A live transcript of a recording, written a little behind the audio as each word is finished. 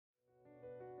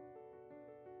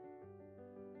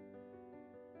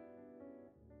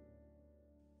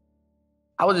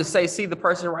I would just say, see the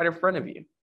person right in front of you,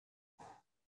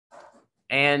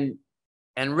 and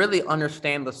really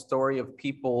understand the story of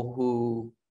people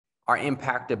who are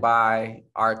impacted by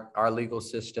our legal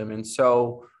system. And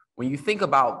so when you think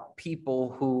about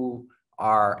people who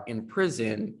are in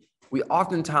prison, we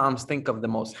oftentimes think of the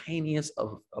most heinous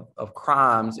of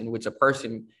crimes in which a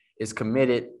person is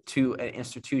committed to an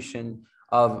institution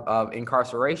of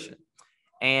incarceration.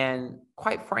 And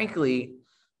quite frankly,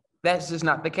 that's just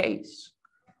not the case.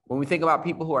 When we think about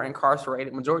people who are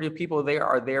incarcerated, majority of people there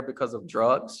are there because of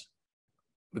drugs,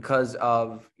 because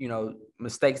of,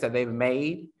 mistakes that they've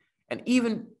made, and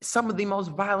even some of the most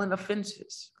violent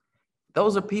offenses.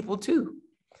 Those are people too.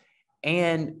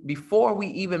 And before we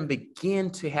even begin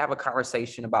to have a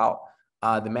conversation about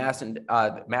the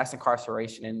mass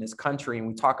incarceration in this country, and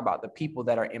we talk about the people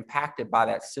that are impacted by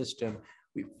that system,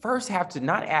 we first have to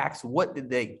not ask what did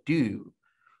they do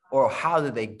or how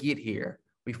did they get here.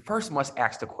 We first must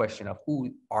ask the question of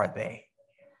who are they?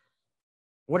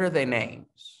 What are their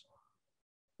names?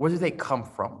 Where do they come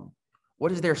from?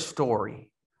 What is their story?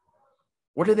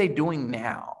 What are they doing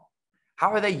now?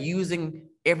 How are they using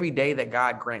every day that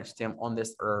God grants them on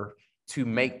this earth to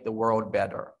make the world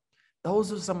better?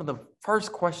 Those are some of the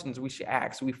first questions we should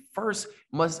ask. We first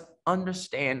must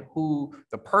understand who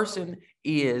the person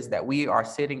is that we are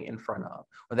sitting in front of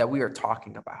or that we are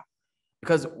talking about.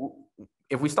 Because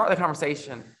if we start the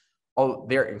conversation, oh,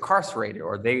 they're incarcerated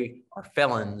or they are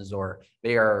felons or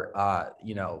they are,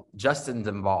 justice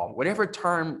involved, whatever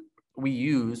term we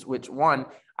use, which one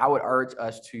I would urge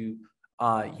us to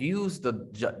use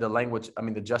the language,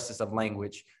 the justice of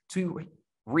language to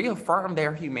reaffirm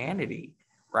their humanity,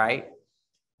 right?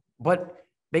 But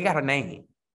they got a name.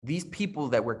 These people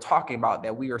that we're talking about,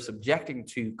 that we are subjecting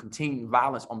to continued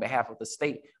violence on behalf of the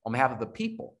state, on behalf of the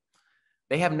people,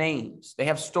 they have names, they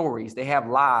have stories, they have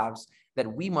lives that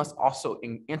we must also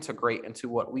integrate into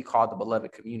what we call the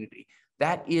beloved community.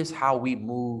 That is how we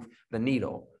move the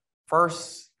needle.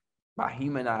 First, by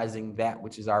humanizing that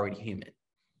which is already human,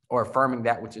 or affirming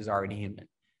that which is already human.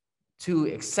 Two,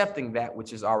 accepting that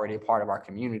which is already a part of our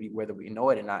community, whether we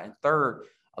know it or not. And third,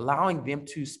 allowing them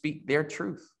to speak their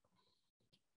truth.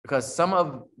 Because some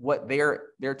of what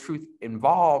their truth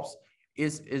involves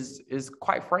is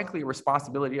quite frankly a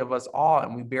responsibility of us all,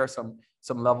 and we bear some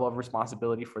level of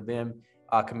responsibility for them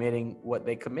committing what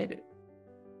they committed.